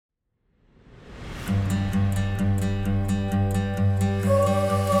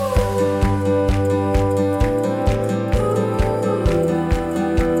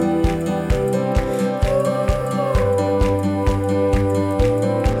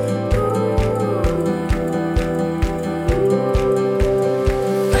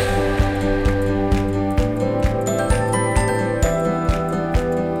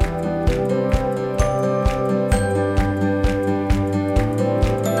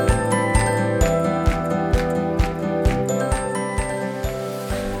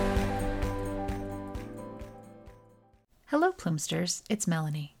Plumsters, it's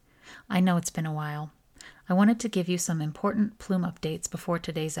Melanie. I know it's been a while. I wanted to give you some important plume updates before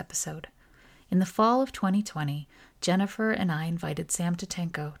today's episode. In the fall of 2020, Jennifer and I invited Sam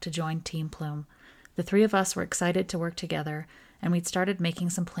Tatenko to join Team Plume. The three of us were excited to work together, and we'd started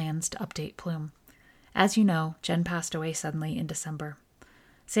making some plans to update Plume. As you know, Jen passed away suddenly in December.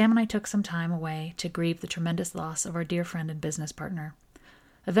 Sam and I took some time away to grieve the tremendous loss of our dear friend and business partner.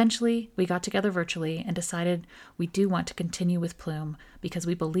 Eventually, we got together virtually and decided we do want to continue with Plume because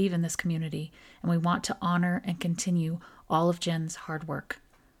we believe in this community and we want to honor and continue all of Jen's hard work.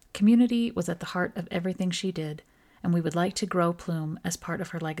 Community was at the heart of everything she did, and we would like to grow Plume as part of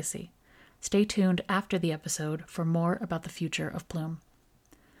her legacy. Stay tuned after the episode for more about the future of Plume.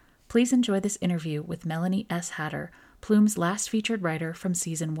 Please enjoy this interview with Melanie S. Hatter, Plume's last featured writer from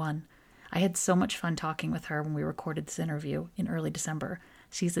Season 1. I had so much fun talking with her when we recorded this interview in early December.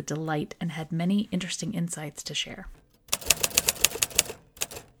 She's a delight and had many interesting insights to share.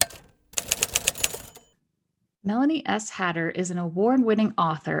 Melanie S. Hatter is an award-winning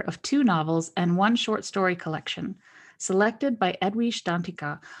author of 2 novels and 1 short story collection. Selected by Edwiges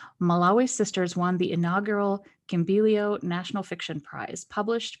Danticat, Malawi Sisters won the inaugural Kimbilio National Fiction Prize,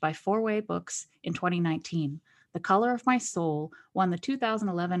 published by Four-Way Books in 2019. The Color of My Soul won the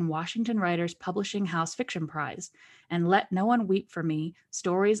 2011 Washington Writers Publishing House Fiction Prize, and Let No One Weep for Me,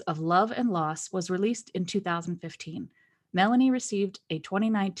 Stories of Love and Loss was released in 2015. Melanie received a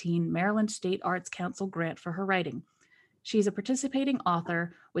 2019 Maryland State Arts Council grant for her writing. She's a participating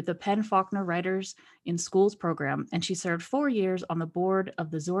author with the PEN/Faulkner Writers in Schools program, and she served 4 years on the board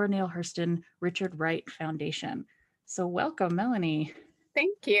of the Zora Neale Hurston Richard Wright Foundation. So welcome, Melanie.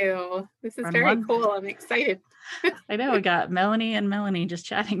 Thank you. This is very cool. I'm excited. I know, we got Melanie and Melanie just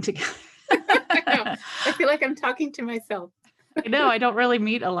chatting together. I know. I feel like I'm talking to myself. I know, I don't really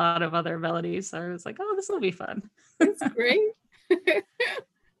meet a lot of other Melanies, so I was like, oh, this will be fun. That's great.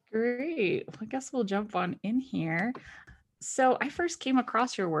 Great. Well, I guess we'll jump on in here. So I first came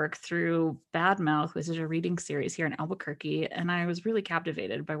across your work through Bad Mouth, which is a reading series here in Albuquerque, and I was really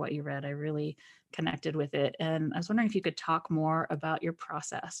captivated by what you read. I really connected with it, and I was wondering if you could talk more about your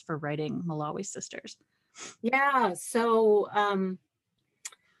process for writing Malawi Sisters. Yeah. So,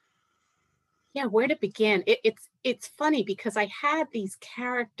 where to begin? It's funny because I had these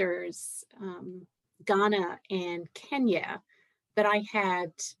characters, Ghana and Kenya, that I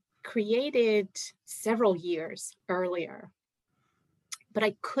had created several years earlier, but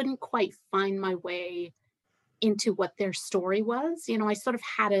I couldn't quite find my way into what their story was. You know, I sort of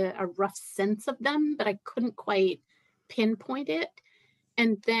had a rough sense of them, but I couldn't quite pinpoint it.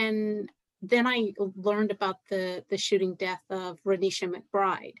 And then I learned about the shooting death of Renisha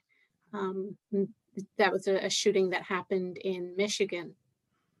McBride. That was a shooting that happened in Michigan,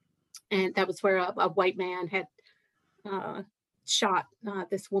 and that was where a white man had shot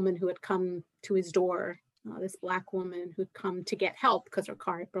this woman who had come to his door, this Black woman who'd come to get help because her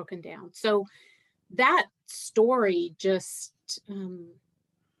car had broken down. So that story just,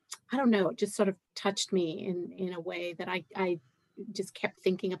 I don't know, it just sort of touched me in a way that I just kept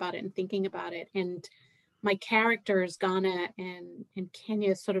thinking about it and thinking about it. And my characters, Ghana and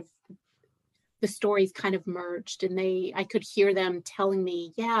Kenya, sort of, the stories kind of merged, and I could hear them telling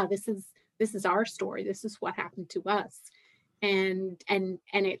me, yeah, this is our story. This is what happened to us. And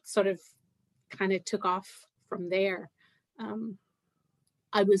it sort of kind of took off from there.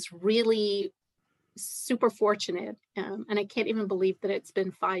 I was really super fortunate, and I can't even believe that it's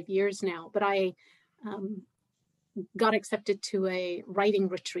been 5 years now, but I got accepted to a writing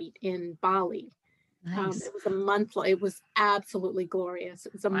retreat in Bali. Nice. It was a month. It was absolutely glorious.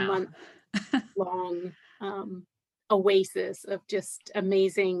 It was a month long oasis of just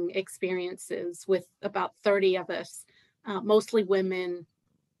amazing experiences with about 30 of us, mostly women,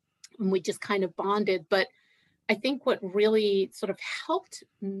 and we just kind of bonded. But I think what really sort of helped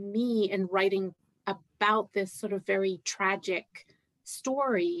me in writing about this sort of very tragic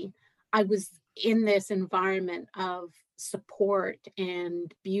story, I was in this environment of support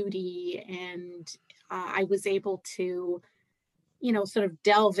and beauty, and I was able to, sort of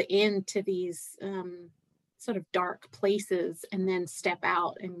delve into these sort of dark places and then step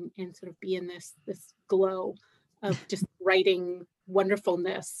out and sort of be in this glow of just writing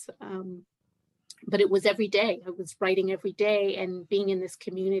wonderfulness. But it was every day. I was writing every day, and being in this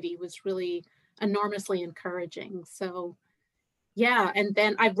community was really enormously encouraging. So yeah, and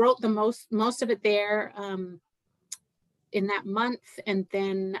then I wrote the most of it there in that month, and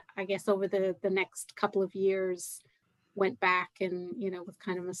then I guess over the next couple of years went back and was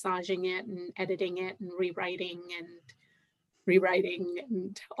kind of massaging it and editing it and rewriting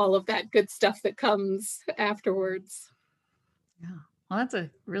and all of that good stuff that comes afterwards. Yeah. Well, that's a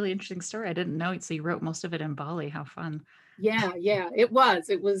really interesting story. I didn't know. So you wrote most of it in Bali. How fun. Yeah, yeah, it was,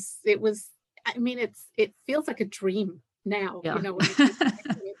 I mean, it feels like a dream now, Yeah. when I think back to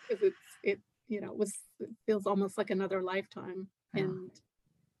it, because it feels almost like another lifetime. Yeah. And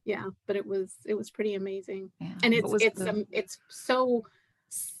yeah, but it was pretty amazing. Yeah. And What was the it's so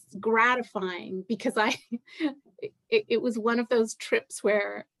gratifying because it was one of those trips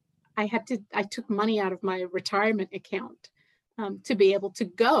where I took money out of my retirement account to be able to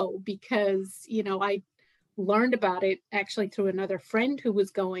go because, I learned about it actually through another friend who was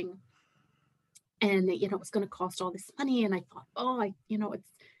going, and it was going to cost all this money, and I thought, oh, it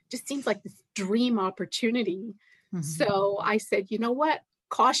just seems like this dream opportunity. Mhm. So I said, you know what,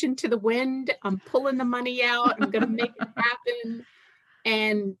 caution to the wind, I'm pulling the money out, I'm going to make it happen.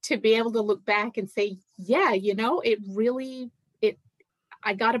 And to be able to look back and say, yeah, it really, it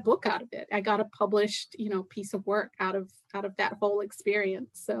I got a book out of it, I got a published, piece of work out of that whole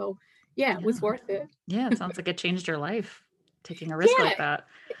experience. So yeah, it was Yeah. worth it. Yeah. It sounds like it changed your life, taking a risk Yeah, like that.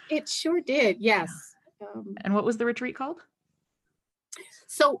 it sure did. Yeah. Yes. And what was the retreat called?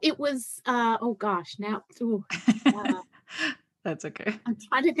 So it was, oh gosh, now, ooh, uh, That's okay. I'm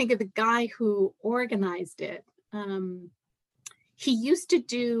trying to think of the guy who organized it. Um, he used to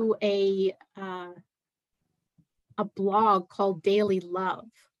do a blog called Daily Love,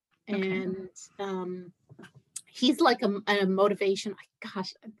 Okay. and he's like a motivation.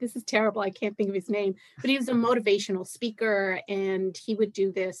 Gosh, this is terrible. I can't think of his name, but he was a motivational speaker, and he would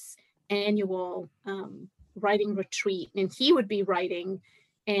do this annual writing retreat, and he would be writing,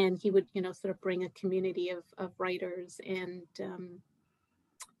 and he would, sort of bring a community of writers, and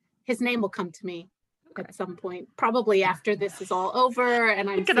his name will come to me Okay. at some point, probably Yeah. after this is all over, and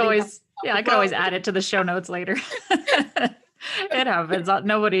I I'm could sitting up always, on yeah, the I could always road. add it to the show notes later. It happens.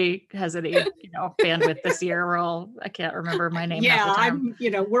 Nobody has any, bandwidth this year. I can't remember my name half the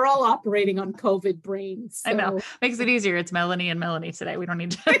Yeah, time. we're all operating on COVID brains, I know. so Makes it easier. It's Melanie and Melanie today. We don't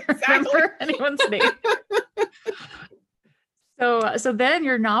need to exactly. remember anyone's name. So then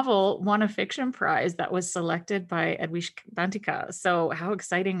your novel won a fiction prize that was selected by Edwish Bantika. So how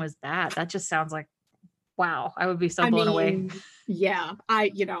exciting was that? That just sounds like, wow, I would be so I blown away. mean, yeah, I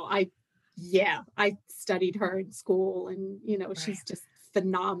studied her in school, and Right. she's just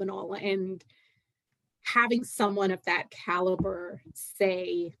phenomenal. And having someone of that caliber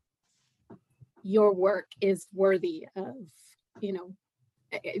say your work is worthy of, you know,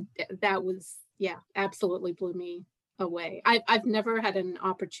 that was, yeah, absolutely blew me away. I've never had an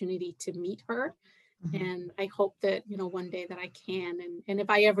opportunity to meet her, Mhm. and I hope that, one day that I can. And if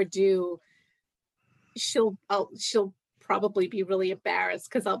I ever do, she'll probably be really embarrassed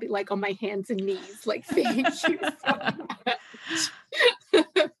because I'll be like on my hands and knees, like, thank you so much.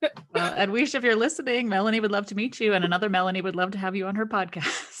 Well, Edwish, if you're listening, Melanie would love to meet you, and another Melanie would love to have you on her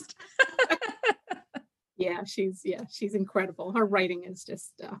podcast. She's incredible. Her writing is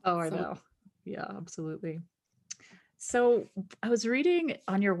just Oh, I so. know. Yeah, absolutely. So I was reading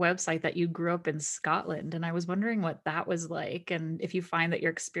on your website that you grew up in Scotland, and I was wondering what that was like, and if you find that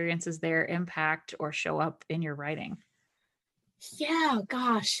your experiences there impact or show up in your writing. Yeah,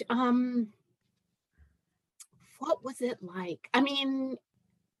 gosh. What was it like? I mean,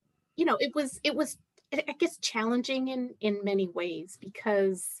 it was I guess challenging in many ways,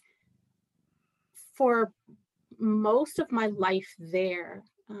 because for most of my life there,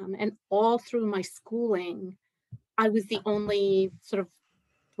 and all through my schooling, I was the only sort of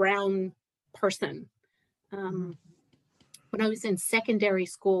brown person. Mhm. Um, when I was in secondary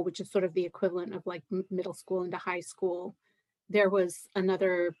school, which is sort of the equivalent of like middle school into high school, there was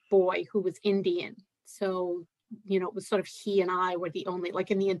another boy who was Indian. So, it was sort of he and I were the only,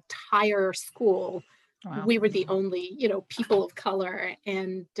 like, in the entire school, Wow. we were the only, people of color.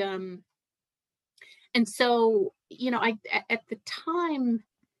 And so, at the time,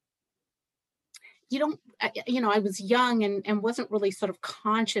 you don't, I was young, and wasn't really sort of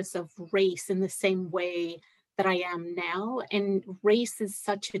conscious of race in the same way that I am now. And race is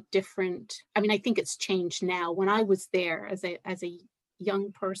such a different, I mean, I think it's changed now. When I was there as a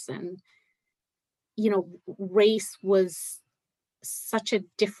young person, race was such a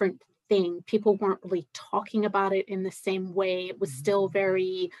different thing. People weren't really talking about it in the same way. It was still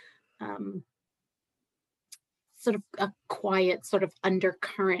very um, sort of a quiet, sort of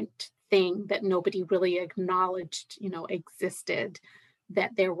undercurrent thing that nobody really acknowledged, existed.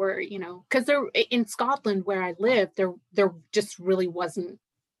 That there were, because there in Scotland where I lived, there just really wasn't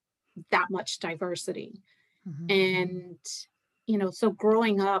that much diversity. Mhm. And so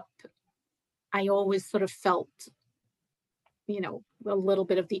growing up, I always sort of felt, a little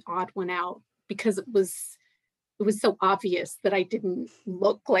bit of the odd one out, because it was it was so obvious that I didn't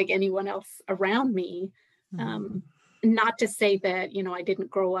look like anyone else around me. Mhm. Um, Not to say that, I didn't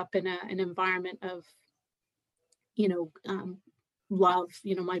grow up in an environment of, you know, um, love.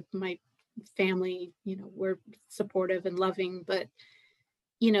 My family, were supportive and loving, but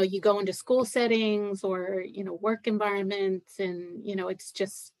you go into school settings or work environments, and it's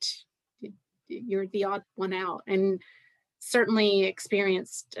just you're the odd one out, and certainly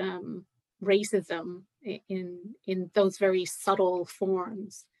experienced racism in those very subtle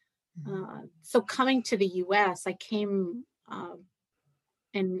forms. Mhm. So coming to the U.S., I came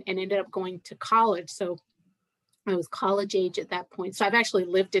and ended up going to college. So I was college age at that point. So I've actually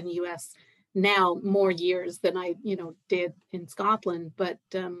lived in the U.S. now more years than I did in Scotland, but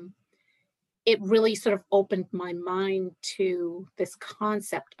it really sort of opened my mind to this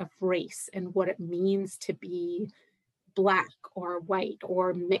concept of race and what it means to be Black or white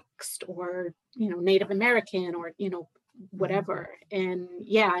or mixed or Native American or Mhm. whatever. And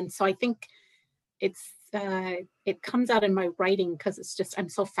yeah, and so I think it's it comes out in my writing because it's just I'm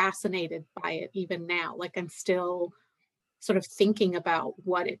so fascinated by it even now. Like I'm still sort of thinking about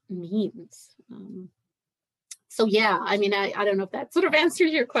what it means. So yeah, I mean, I don't know if that sort of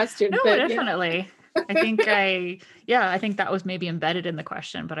answers your question, No, but yeah. definitely. I think that was maybe embedded in the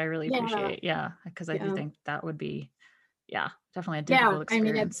question, but I really Yeah, appreciate, because I do yeah, think that would be, definitely a yeah. difficult I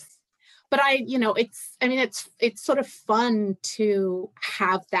mean, experience. but I mean, it's sort of fun to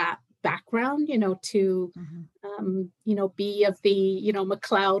have that background, to Mhm. be of the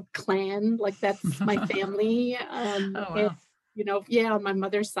McLeod clan, like that's my family. Oh, And wow. yeah, on my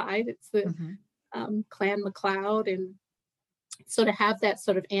mother's side, it's the Mhm. Clan McLeod, and so to have that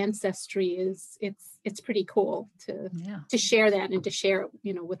sort of ancestry is it's pretty cool Yeah. to share that and to share it,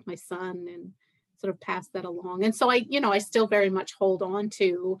 with my son and sort of pass that along. And so I still very much hold on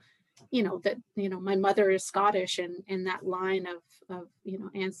to, that, my mother is Scottish, and that line of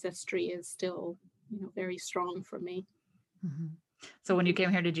ancestry is still, very strong for me. Mhm. So when you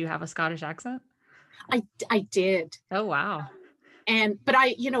came here, did you have a Scottish accent? I did. Oh, wow. And but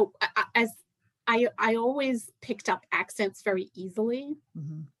I, as I always picked up accents very easily.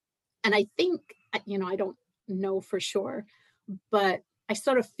 Mhm. And I think, I don't know for sure, but I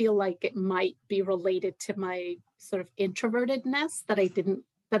sort of feel like it might be related to my sort of introvertedness that I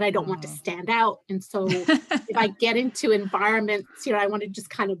don't want to Oh. stand out. And so if I get into environments, I want to just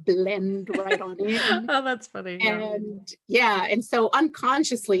kind of blend right on in. Oh, that's funny, yeah. And yeah, and so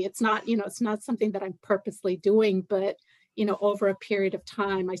unconsciously, it's not something that I'm purposely doing, but over a period of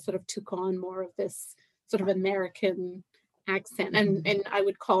time, I sort of took on more of this sort of American accent. and Mhm. and I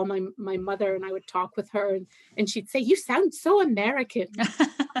would call my mother and I would talk with her, and she'd say, "You sound so American."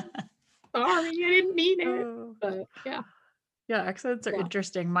 Sorry, I didn't mean it. Oh. But yeah, Yeah, accents are yeah,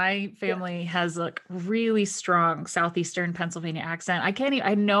 interesting. My yeah. family has like really strong southeastern Pennsylvania accent. I can't even,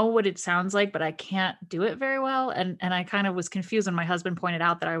 I know what it sounds like, but I can't do it very well. And I kind of was confused when my husband pointed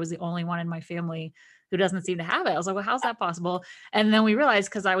out that I was the only one in my family who doesn't seem to have it. I was like, well, how's that possible? And then we realized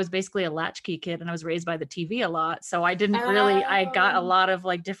because I was basically a latchkey kid and I was raised by the TV a lot. So I didn't really, I got a Um, lot of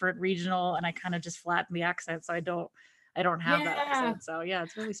like different regional and I kind of just flattened the accent. So I don't have that yeah. accent. So yeah,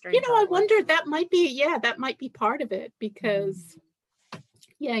 it's really strange how I that works. wonder that might be part of it Mhm. because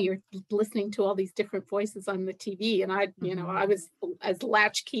yeah, you're listening to all these different voices on the TV, and Mhm. I was as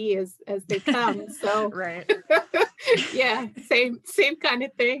latchkey as they come. So Right. yeah, same kind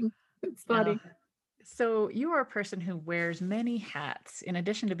of thing. It's Yeah. funny. So you are a person who wears many hats. In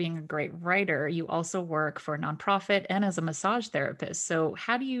addition to being a great writer, you also work for a nonprofit and as a massage therapist. So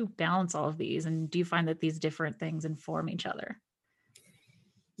how do you balance all of these? And do you find that these different things inform each other?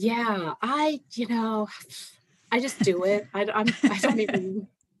 Yeah, I just do it. I don't even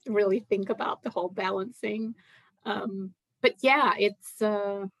really think about the whole balancing. But yeah, it's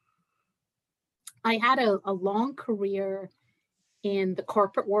I had a long career in the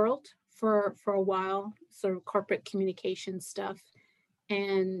corporate world for a while, sort of corporate communication stuff,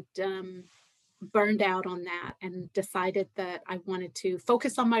 and burned out on that, and decided that I wanted to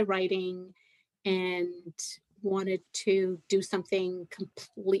focus on my writing and wanted to do something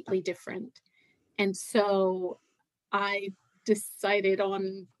completely different. And so I decided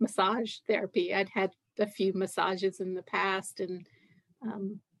on massage therapy. I'd had a few massages in the past, and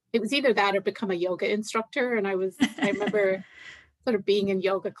um, it was either that or become a yoga instructor. And I remember sort of being in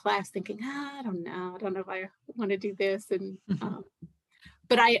yoga class thinking, I don't know. I don't know if I want to do this. And,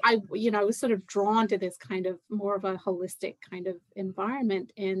 but I was sort of drawn to this kind of more of a holistic kind of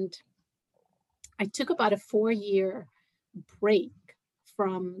environment. And I took about a 4 year break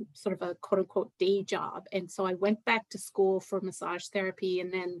from sort of a quote unquote day job. And so I went back to school for massage therapy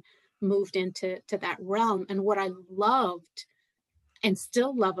and then moved into that realm. And what I loved and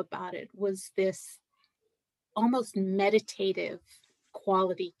still love about it was this almost meditative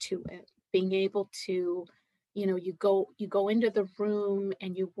quality to it, being able to, you go into the room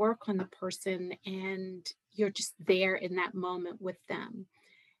and you work on the person and you're just there in that moment with them.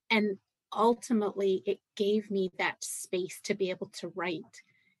 And ultimately it gave me that space to be able to write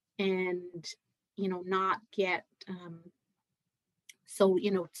and not get so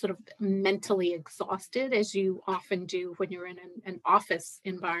sort of mentally exhausted as you often do when you're in an office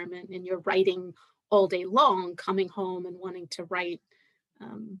environment and you're writing all day long. Coming home and wanting to write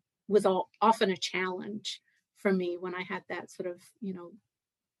was often a challenge for me when I had that sort of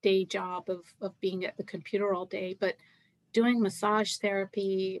day job of being at the computer all day. But doing massage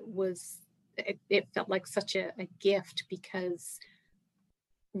therapy it felt like such a gift, because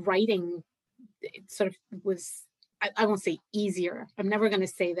writing, it sort of was, I won't say easier. I'm never going to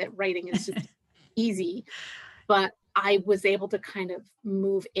say that writing is just easy, but I was able to kind of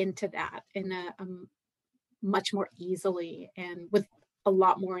move into that in a much more easily and with a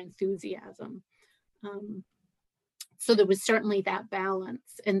lot more enthusiasm. Um, so there was certainly that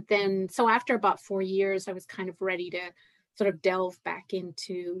balance. And then, so after about 4 years, I was kind of ready to sort of delve back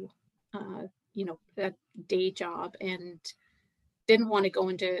into, a day job, and didn't want to go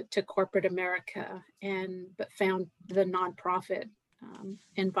into corporate America, but found the nonprofit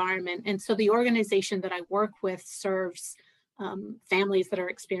environment. And so the organization that I work with serves families that are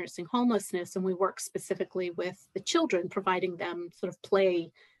experiencing homelessness, and we work specifically with the children, providing them sort of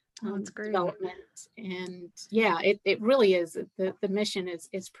play That's great. development. And yeah, it really is. The mission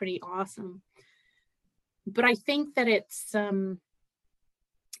is pretty awesome. But I think that it's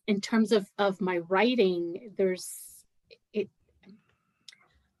in terms of my writing, there's it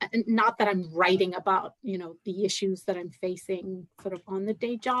not that I'm writing about, the issues that I'm facing sort of on the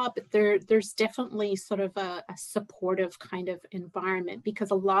day job, but there's definitely sort of a supportive kind of environment, because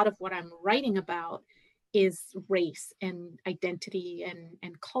a lot of what I'm writing about is race and identity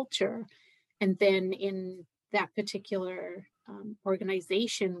and culture. And then in that particular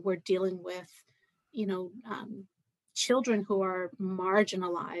organization, we're dealing with, you know, um, children who are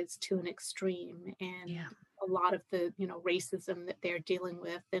marginalized to an extreme, and Yeah. a lot of the racism that they're dealing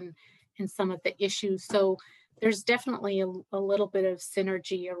with, and some of the issues. So there's definitely a little bit of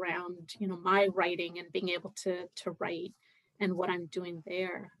synergy around my writing and being able to write and what I'm doing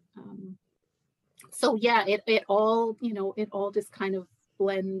there. So yeah, it all it all just kind of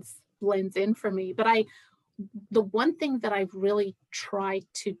blends in for me. But the one thing that I've really tried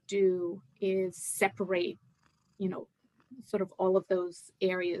to do is separate, you know sort of all of those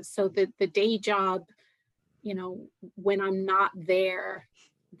areas. So the day job, when I'm not there,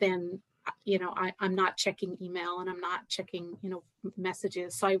 then I'm not checking email and I'm not checking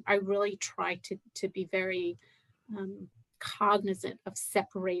messages. So I really try to be very um, cognizant of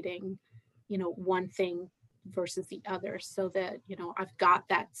separating one thing versus the other, so that I've got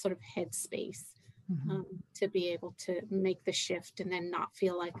that sort of headspace Mhm. to be able to make the shift and then not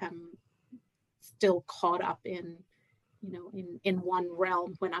feel like I'm still caught up in one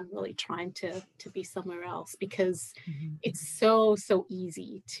realm when I'm really trying to be somewhere else, because Mhm. it's so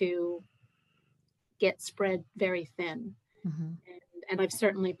easy to get spread very thin. Mhm. And I've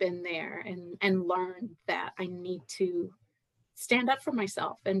certainly been there and learned that I need to stand up for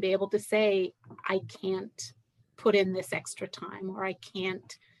myself and be able to say, I can't put in this extra time, or I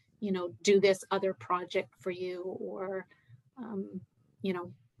can't do this other project for you, or um, you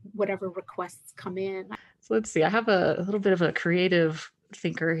know whatever requests come in. So let's see. I have a little bit of a creative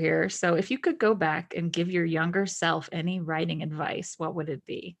thinker here. So if you could go back and give your younger self any writing advice, what would it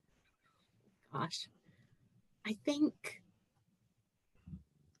be? Gosh, I think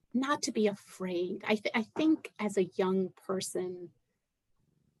not to be afraid. I think as a young person,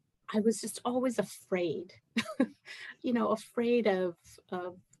 I was just always afraid, afraid of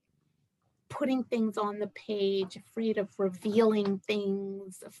putting things on the page, afraid of revealing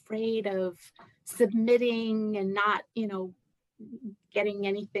things, afraid of submitting and not, getting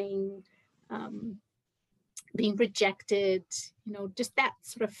anything, um, being rejected, just that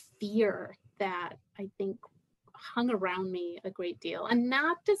sort of fear that I think hung around me a great deal. And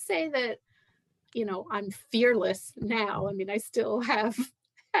not to say that I'm fearless now. I mean, I still have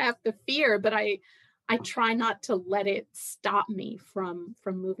the fear, but I try not to let it stop me from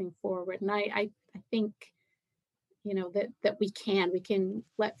moving forward. And I think that we can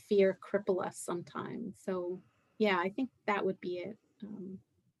let fear cripple us sometimes. So yeah, I think that would be it.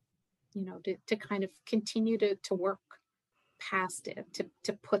 To kind of continue to work past it,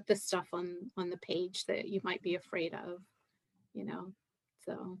 to put the stuff on the page that you might be afraid of. you know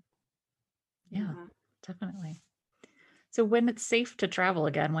so Yeah, Yeah. definitely. So when it's safe to travel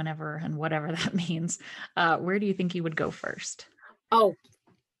again, whenever and whatever that means, where do you think you would go first? Oh,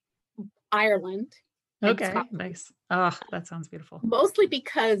 Ireland and Okay, Scotland. nice. Oh, that sounds beautiful. Mostly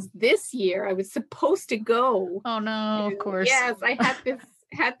because this year I was supposed to go. Oh no, of And course. yes, I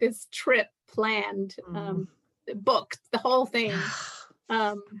had this trip planned, Mm. booked, the whole thing.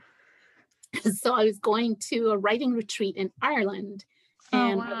 Um, so I was going to a writing retreat in Ireland, Oh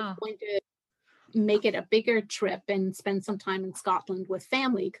and I was wow. going to make it a bigger trip and spend some time in Scotland with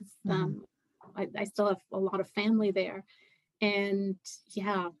family because Mhm. I still have a lot of family there. And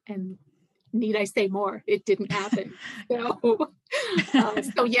yeah, and need I say more? It didn't happen. So,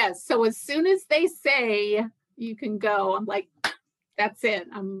 so yes. So as soon as they say you can go, I'm like, that's it.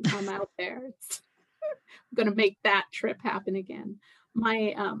 I'm out there. I'm going to make that trip happen again.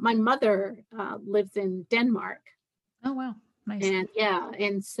 My mother lives in Denmark, Oh wow. Nice. and yeah,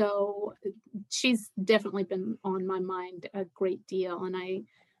 and so she's definitely been on my mind a great deal. And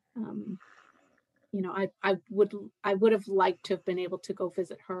um, I would have liked to have been able to go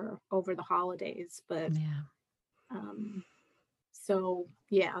visit her over the holidays, but Yeah. um, so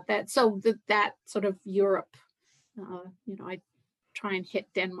yeah, that sort of Europe, I try and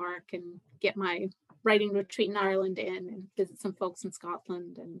hit Denmark and get my writing retreat in Ireland in and visit some folks in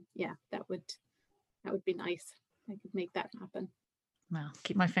Scotland, and yeah, that would be nice. I could make that happen. Well,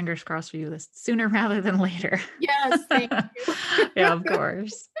 keep my fingers crossed for you this sooner rather than later. Yes, thank you. Yeah, of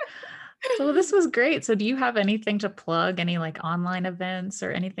course. So this was great. So do you have anything to plug? Any like online events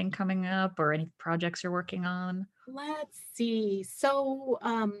or anything coming up or any projects you're working on? Let's see. So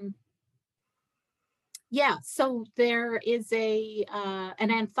yeah, so there is a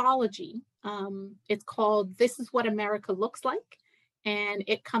an anthology. It's called "This Is What America Looks Like," and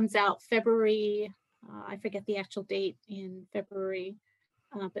it comes out February. I forget the actual date in February,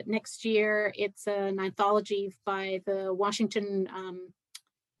 but next year it's an anthology by the Washington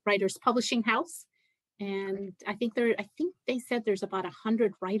Writers Publishing House, and I think they said there's about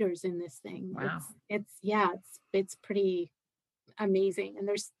 100 writers in this thing. Wow. It's yeah, it's pretty amazing, and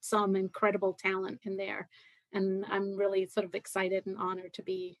there's some incredible talent in there, and I'm really sort of excited and honored to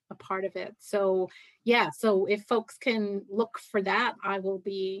be a part of it. So yeah, so if folks can look for that, I will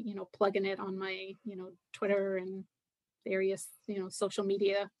be plugging it on my Twitter and various social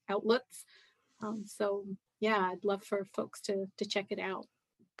media outlets. So yeah, I'd love for folks to check it out.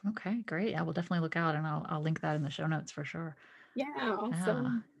 Okay, great. I will definitely look out and I'll link that in the show notes for sure. Yeah, Yeah.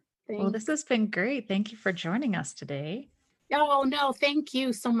 awesome. Well, this Thanks. has been great. Thank you for joining us today. Oh no, thank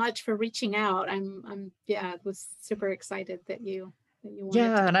you so much for reaching out. I'm yeah, was super excited that you wanted to.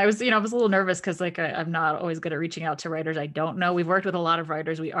 Yeah, and I was a little nervous because like I'm not always good at reaching out to writers I don't know. We've worked with a lot of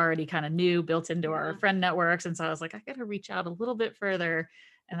writers we already kind of knew built into our Yeah. friend networks, and so I was like, I gotta reach out a little bit further.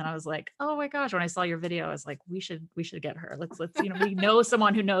 And then I was like, oh my gosh, when I saw your video, I was like, we should get her. Let's we know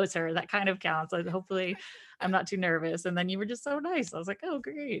someone who knows her. That kind of counts. Like, hopefully, I'm not too nervous. And then you were just so nice. I was like, oh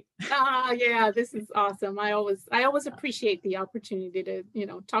great. Ah, yeah, this is awesome. I always appreciate the opportunity to,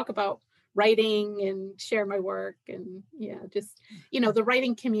 talk about writing and share my work, and yeah, just, the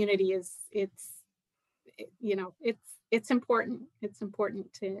writing community it's important. It's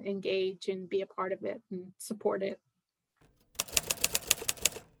important to engage and be a part of it and support it.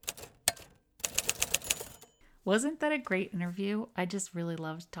 Wasn't that a great interview? I just really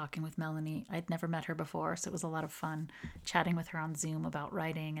loved talking with Melanie. I'd never met her before, so it was a lot of fun chatting with her on Zoom about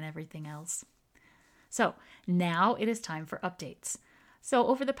writing and everything else. So now it is time for updates. So,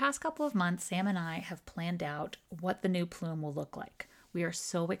 over the past couple of months, Sam and I have planned out what the new plume will look like. We are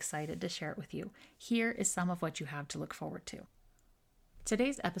so excited to share it with you. Here is some of what you have to look forward to.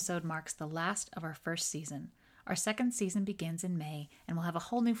 Today's episode marks the last of our first season. Our second season begins in May and will have a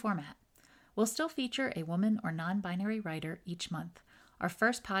whole new format. We'll still feature a woman or non binary writer each month. Our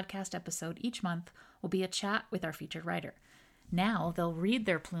first podcast episode each month will be a chat with our featured writer. Now they'll read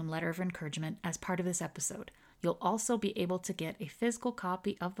their plume letter of encouragement as part of this episode. You'll also be able to get a physical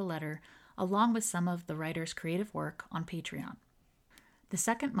copy of the letter along with some of the writer's creative work on Patreon. The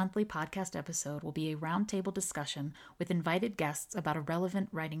second monthly podcast episode will be a roundtable discussion with invited guests about a relevant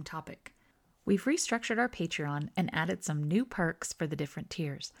writing topic. We've restructured our Patreon and added some new perks for the different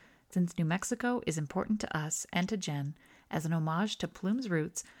tiers. Since New Mexico is important to us and to Jen, as an homage to Plume's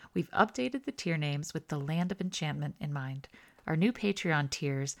roots, we've updated the tier names with the Land of Enchantment in mind. Our new Patreon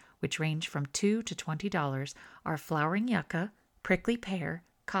tiers, which range from $2 to $20, are Flowering Yucca, Prickly Pear,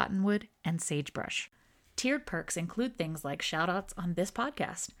 Cottonwood, and Sagebrush. Tiered perks include things like shoutouts on this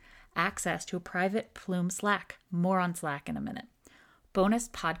podcast, access to a private Plume Slack, more on Slack in a minute, bonus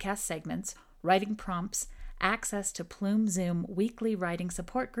podcast segments, writing prompts, access to Plume Zoom weekly writing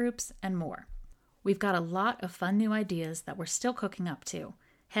support groups, and more. We've got a lot of fun new ideas that we're still cooking up too.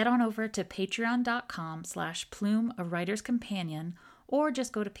 Head on over to patreon.com/Plume, a writer's companion, or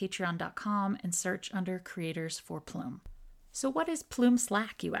just go to patreon.com and search under Creators for Plume. So what is Plume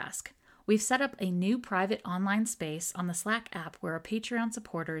Slack, you ask? We've set up a new private online space on the Slack app where our Patreon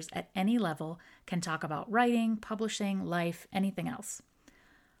supporters at any level can talk about writing, publishing, life, anything else.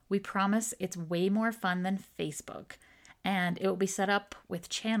 We promise it's way more fun than Facebook, and it will be set up with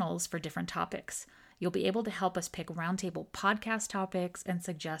channels for different topics. You'll be able to help us pick roundtable podcast topics and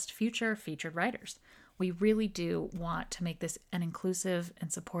suggest future featured writers. We really do want to make this an inclusive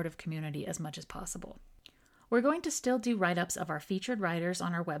and supportive community as much as possible. We're going to still do write-ups of our featured writers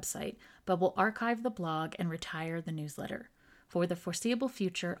on our website, but we'll archive the blog and retire the newsletter. For the foreseeable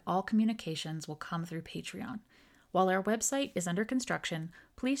future, all communications will come through Patreon. While our website is under construction,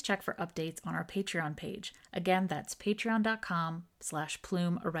 please check for updates on our Patreon page. Again, that's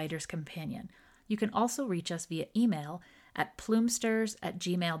patreon.com/Plume, a writer's companion. You can also reach us via email at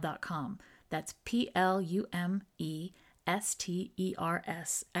plumesters@gmail.com. That's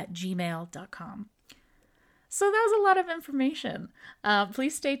plumesters@gmail.com. So that was a lot of information.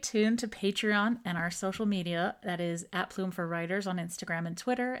 Please stay tuned to Patreon and our social media. That is at Plume for Writers on Instagram and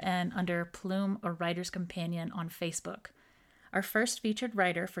Twitter, and under Plume, a Writer's Companion on Facebook. Our first featured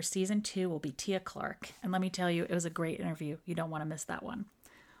writer for Season 2 will be Tia Clark. And let me tell you, it was a great interview. You don't want to miss that one.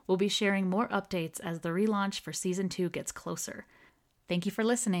 We'll be sharing more updates as the relaunch for Season 2 gets closer. Thank you for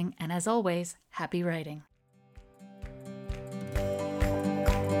listening, and as always, happy writing.